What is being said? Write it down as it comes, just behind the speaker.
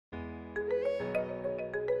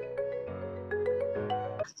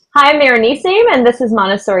Hi, I'm Berenice, and this is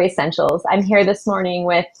Montessori Essentials. I'm here this morning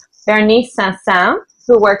with Berenice Saint Saens,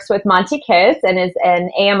 who works with Monty Kids and is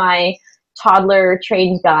an AMI toddler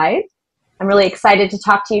trained guide. I'm really excited to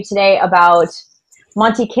talk to you today about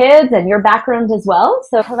Monty Kids and your background as well.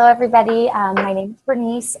 So, Hello, everybody. My name is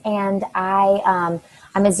Bernice, and I'm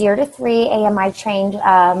a 0 to 3 AMI trained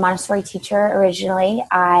Montessori teacher originally.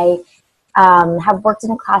 I have worked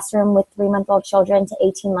in a classroom with 3-month-old children to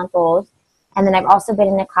 18-month-old, and then I've also been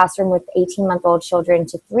in a classroom with 18-month-old children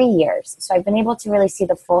to 3 years. So I've been able to really see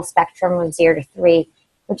the full spectrum of 0 to 3,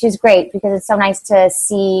 which is great because it's so nice to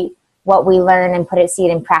see what we learn and see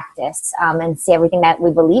it in practice, and see everything that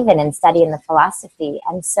we believe in and study in the philosophy.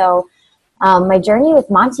 And so my journey with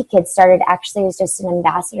Monty Kids started actually as just an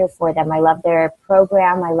ambassador for them. I love their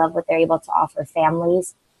program. I love what they're able to offer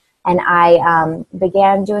families. And I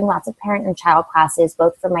began doing lots of parent and child classes,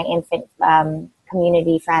 both for my infant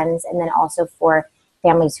community friends and then also for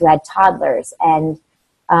families who had toddlers. And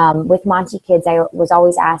with Monty Kids, I was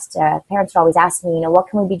always asked, parents would always ask me, what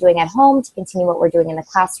can we be doing at home to continue what we're doing in the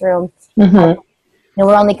classroom? We're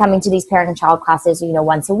only coming to these parent and child classes,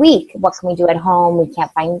 once a week. What can we do at home? We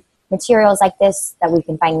can't find materials like this that we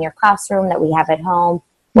can find in your classroom that we have at home.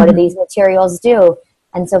 What do these materials do?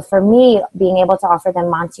 And so for me, being able to offer them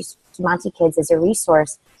Monty Kids as a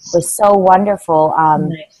resource was so wonderful,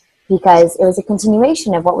 because it was a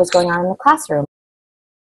continuation of what was going on in the classroom.